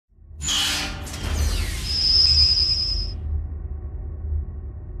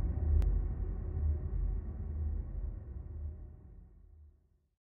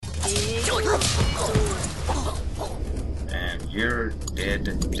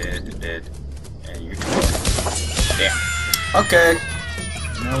dead, dead. And you're dead. Damn. Okay.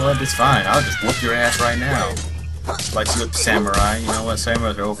 You know what? It's fine. I'll just whoop your ass right now. Spice you up, samurai. You know what?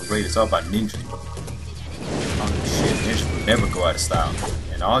 Samurais are overrated. It's all about ninja. Oh shit, ninja will never go out of style.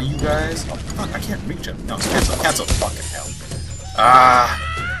 And all you guys, oh fuck, I can't reach him. No, cancel, fucking hell. Ah.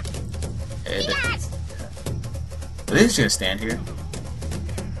 Head. Are they just gonna stand here?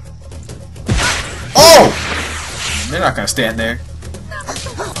 Oh! They're not gonna stand there.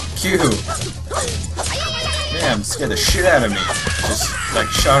 Q. Damn, scared the shit out of me. Just like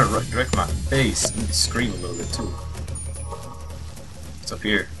shot it right in my face. Made me scream a little bit too. What's up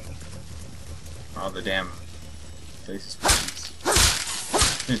here? All the damn places.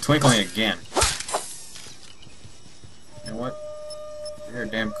 They're twinkling again. You know what? Is there a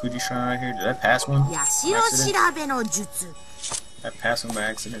damn Kuji shrine right here? Did I pass one? Did I pass one by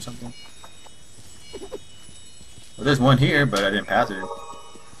accident or something? Well, there's one here, but I didn't pass it.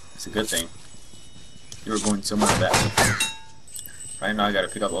 It's a good thing. You were going somewhere back. Right now I gotta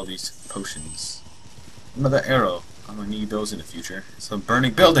pick up all these potions. Another arrow. I'm gonna need those in the future. It's a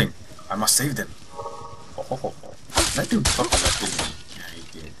burning building! I must save them. Oh. That dude fucking up, didn't he? Yeah, he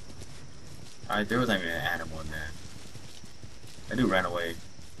did. There wasn't even an animal in there. That dude ran away.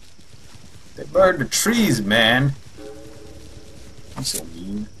 They burned the trees, man! He's so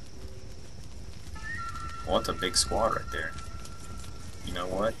mean. Oh, that's a big squad right there. You know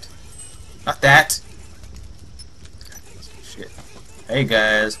what? Not that! Shit. Hey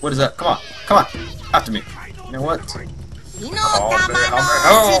guys, what is up? Come on, after me. You know what?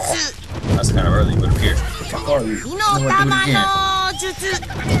 Oh, that's kind of early, but here. How are you? You know what?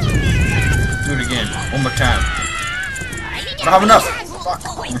 Do it again. One more time. I don't have enough. Fuck.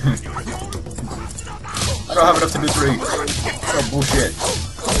 I don't have enough to do 3. That's bullshit.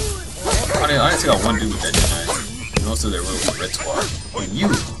 I only got one dude with that, didn't I? Most of their little red squad. And you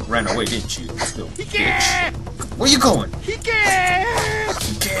ran away, didn't you? Little bitch. Where you going? He can. I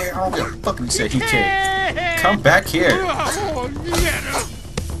don't give a fuck if you said he can. Come back here.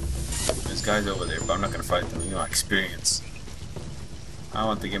 This guy's over there, but I'm not gonna fight them. You know, experience. I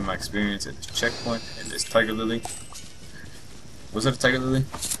want to get my experience at this checkpoint and this tiger lily. Was it a tiger lily?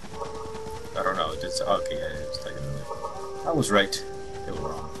 I don't know. It's okay. Yeah, it was tiger lily. I was right. They were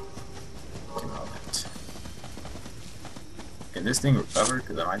wrong. Can this thing recover?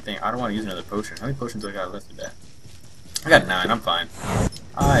 Because I don't want to use another potion. How many potions do I got left of that? I got 9. I'm fine.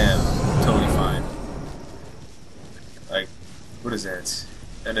 I am totally fine. Like, what is that?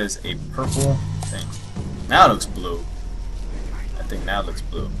 That is a purple thing. Now it looks blue. I think now it looks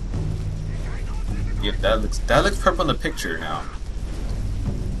blue. Yep, that looks purple in the picture now.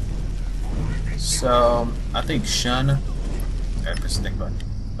 So I think Shun. I press the stick button.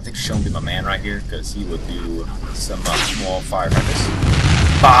 I think Shun would be my man right here because he would do some small firecrackers.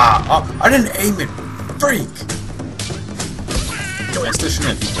 Bah! Oh, I didn't aim it. Freak! I still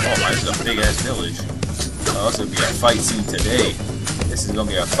shouldn't. Oh, this is a big ass village. Oh, this will be a fight scene today. This is gonna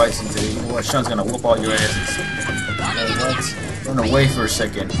be a fight scene today. You know what? Shun's gonna whoop all your asses. What? Run away for a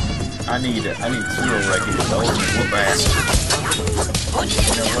second. I need Zero right here to go and whoop ass.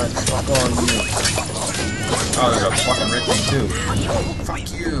 You know what? Fuck all you. Oh, there's a fucking red thing too. Fuck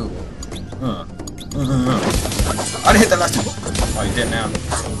you. I didn't hit that last one. Oh, you dead now.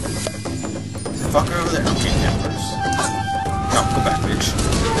 Is the fucker over there? Okay, yeah, first. No, go back, bitch.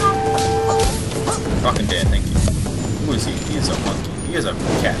 Fucking dead, thank you. Who is he? He is a monkey. He is a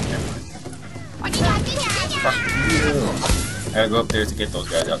cat. Fuck you. I gotta go up there to get those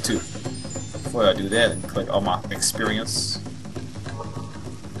guys out too. Before I do that, and collect all my experience.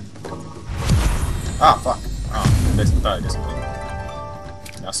 Ah, fuck. Oh, that's probably disappointing.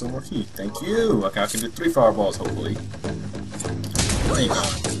 Now some more heat. Thank you. Okay, I can do 3 fireballs, hopefully. There you go.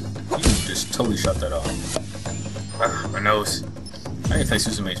 You just totally shut that off. Ah, my nose. I didn't play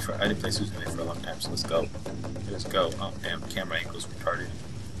Suzume for a long time, so let's go. Let's go. Oh, damn, camera angle's retarded.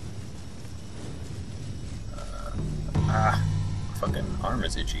 Fucking arm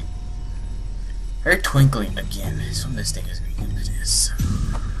is itchy. They're twinkling again. So this thing is gonna be good at this.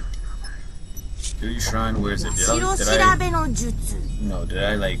 Do you shrine? Where is it? Did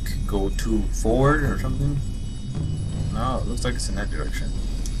I like go too forward or something? No, it looks like it's in that direction.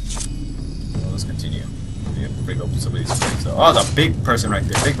 Well, let's continue. We have to break open some of these things. Oh, the big person right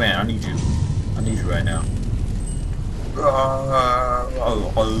there. Big man, I need you. I need you right now.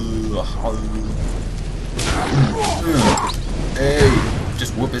 Hey,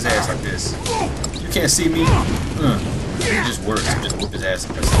 just whoop his ass like this. You can't see me. It just works. Just whoop his ass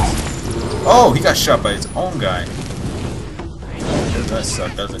like this. Oh, he got shot by his own guy. That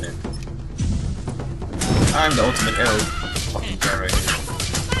sucks, doesn't it? I'm the ultimate L. Fucking guy right here.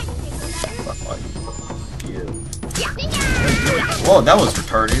 Whoa, that was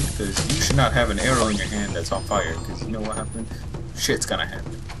retarded, because you should not have an arrow in your hand that's on fire, because you know what happened? Shit's gonna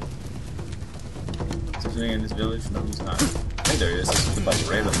happen. Is there anything in this village? No, he's not. Hey, there he is. There's something like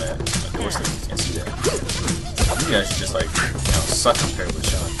red on that. Like, the worst thing, you can't see that. You guys should just, like, you know, suck compared with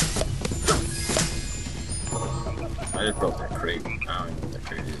Sean. I just broke that crate. I don't even know what that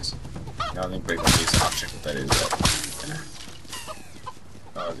crate is. I don't think break the case. I'll check what that is,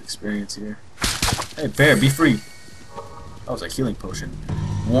 but... the experience here. Hey, bear, be free! That was a healing potion.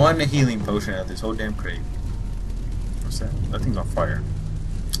 One healing potion out of this whole damn crate. What's that? That thing's on fire.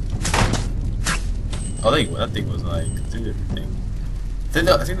 Oh, that thing was like through the thing.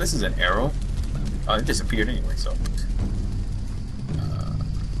 I think this is an arrow. Oh, it disappeared anyway, so.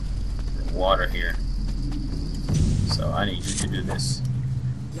 Water here. So I need you to do this.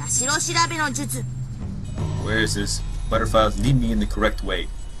 Where is this? Butterflies, lead me in the correct way.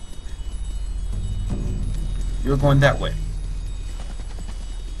 You're going that way.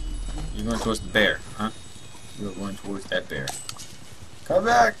 You're going towards the bear, huh? You're going towards that bear. Come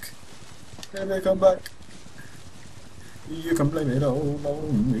back! Come back! You can blame it all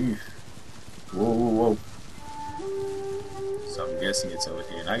on me. Whoa, whoa, whoa. So I'm guessing it's over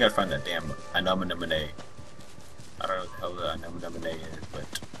here. And I gotta find that damn anemone. I don't know what the hell the anemone is,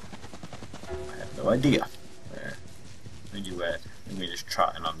 but I have no idea. Where are you at? Let me just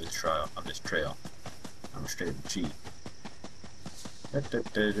trotting on this trail. I'm straight up cheat. I do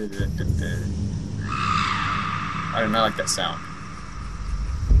not like that sound.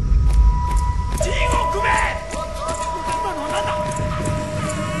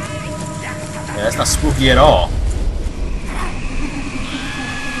 Yeah, that's not spooky at all.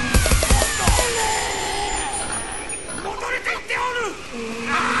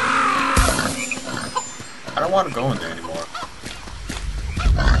 I don't want to go in there anymore.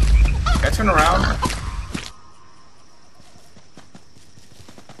 Can I turn around?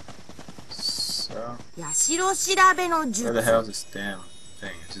 So, where the hell is this damn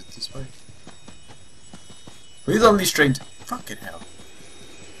thing? Is it this way? Please don't be straight. Fucking hell.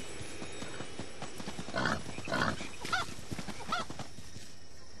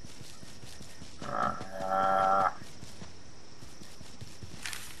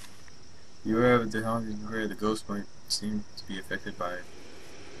 You aware of the haunting where the ghost might seem to be affected by it?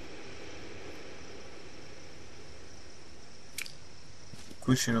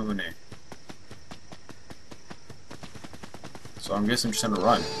 Cushion over there. So I'm guessing I'm just gonna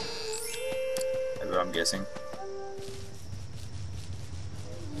run. That's what I'm guessing.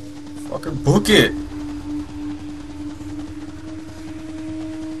 Fucking book it!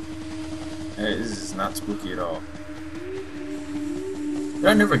 Hey, this is not spooky at all. But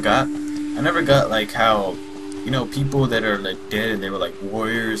I never got like how, you know, people that are like dead and they were like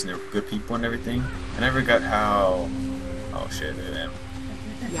warriors and they were good people and everything. I never got how, oh shit, look at them.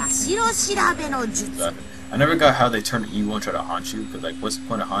 I never got how they turn evil and try to haunt you, because like what's the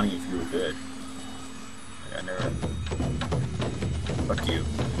point of haunting if you were good? Like, I never, fuck you.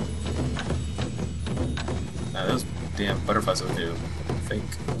 Nah, those damn butterflies over there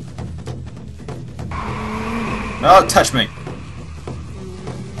fake. No, touch me!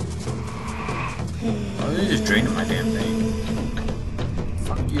 Oh, they just drained my damn thing.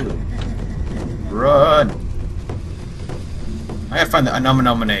 Fuck you. Run! I gotta find the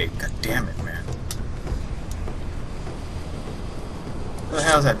anemone. God damn it, man. Where the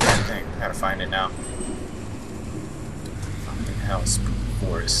hell is that damn thing? I gotta find it now. Fucking hell, spooky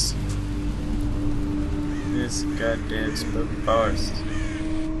forest. This goddamn spooky forest.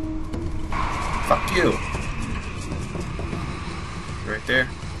 Fuck you! Right there?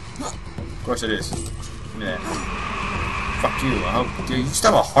 Of course it is. Look at that. Fuck you. I hope, dude, you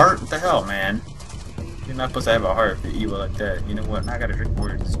still have a heart? What the hell, man? You're not supposed to have a heart if you're evil like that. You know what? I gotta drink more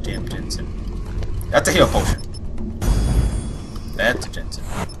of this damn ginseng. That's a heal potion. That's a ginseng.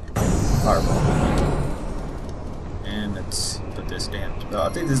 Fireball. And let's put this damn. Oh, I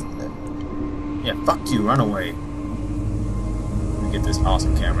think this. Yeah, fuck you. Run away. Let me get this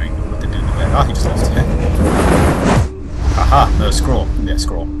awesome camera angle. What they do in the back? Oh, he just left it. Aha! The scroll. Yeah,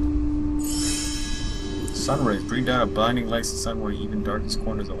 scroll. Sun rays bring down a blinding light to the sun where even darkest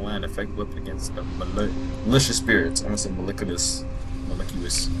corners of the land affect weapon against the malicious spirits. I'm gonna say malicious.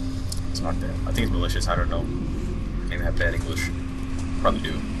 It's not that. I think it's malicious. I don't know. Maybe I have bad English. Probably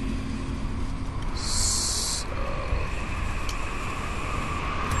do. So,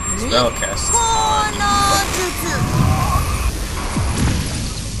 spell cast.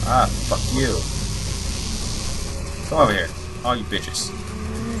 Ah, fuck you. Come over here, all you bitches.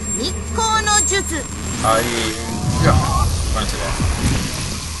 Oh yeah. Run to that.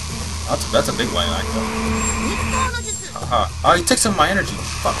 That's a big white light though. Oh, he took some of my energy.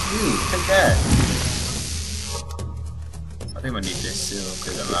 Fuck you. Take that. I think I'm gonna need this too,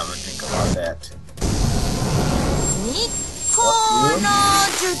 because I'm not gonna drink a lot of that.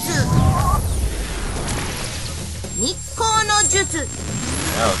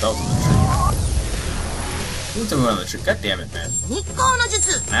 Oh, that was on the tree. You took me on the tree. God damn it, man.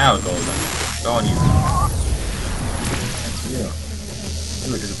 Now it goes on. Go on you. Thank you.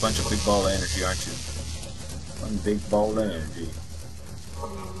 You're just a bunch of big ball of energy, aren't you? One big ball of energy.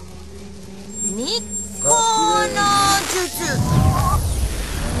 You're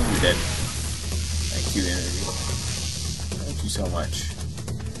dead. Thank you, energy. Thank you so much.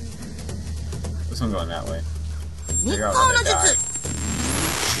 This one going that way. Figure out how to die.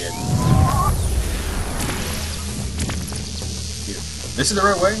 Shit. Here. This is the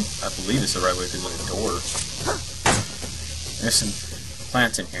right way? I believe it's the right way because there's a door. There's some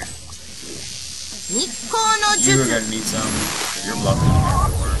plants in here. You're gonna need some, because you're blocking the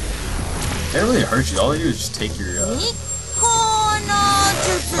door. They don't really hurt you. All they do is just take your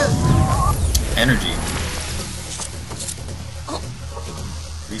energy.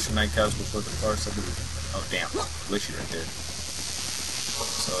 Reach your night couch before the far side of the... Oh damn, glitchy right there.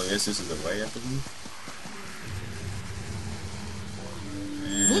 So I guess this is the way, I believe.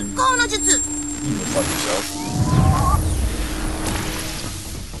 And you can go fuck yourself.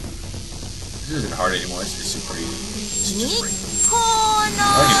 This isn't hard anymore, it's just super easy. It's just great. I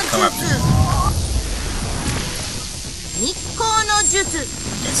don't even come after you.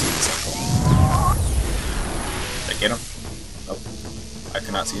 Can't see this angle. Did I get him? Nope. I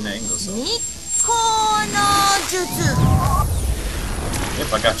cannot see an angle, so...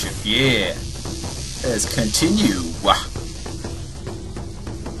 Yep, I got you. Yeah. Let's continue. Wah.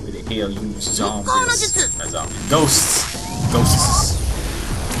 Where the hell you zombies? Not zombies. Ghosts. Ghosteses.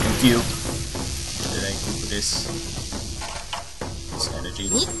 Thank you. Thank you for this. This energy.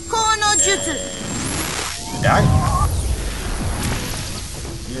 And... you die?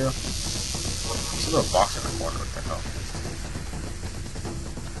 Yeah. There's a little box in the corner. What the hell?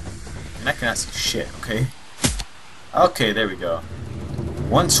 And I cannot see shit, okay? Okay, there we go.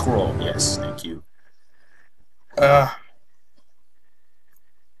 One scroll, yes, thank you. The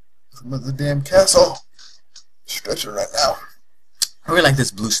damn castle. Stretching right now. I really like this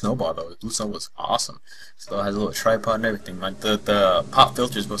blue snowball though. The blue snowball is awesome. So it has a little tripod and everything. Like the pop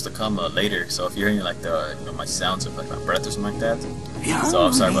filter is supposed to come later. So if you're hearing like the my sounds of like my breath or something like that, so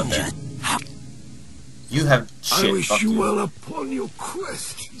I'm sorry about that. You have shit. I wish you well upon your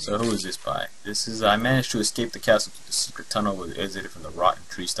quest. So who is this by? This is I managed to escape the castle through the secret tunnel with exited from the rotten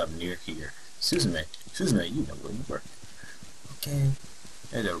tree stump near here. Suzume, you know where you work. Okay.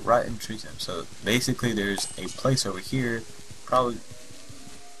 There's a rotten tree stump. So basically there's a place over here, probably.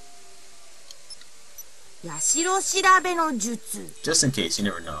 Just in case, you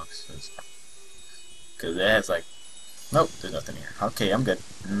never know. Because it has like, nope, there's nothing here. Okay, I'm good.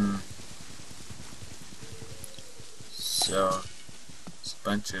 So, there's a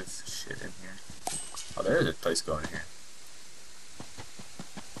bunch of shit in here. Oh, there is a place going here.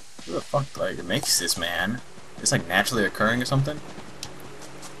 Who the fuck like makes this, man? It's like naturally occurring or something?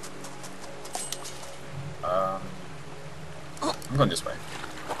 I'm going this way.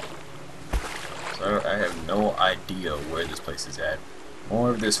 So I have no idea where this place is at. More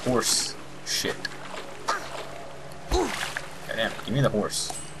of this horse shit. Goddamn, give me the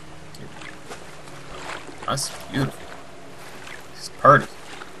horse. That's beautiful. It's pretty.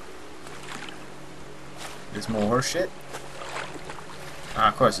 There's more horse shit? Ah,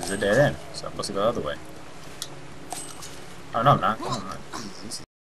 of course, it's a dead end. So I'm supposed to go the other way. Oh, no, I'm not. Come on, man.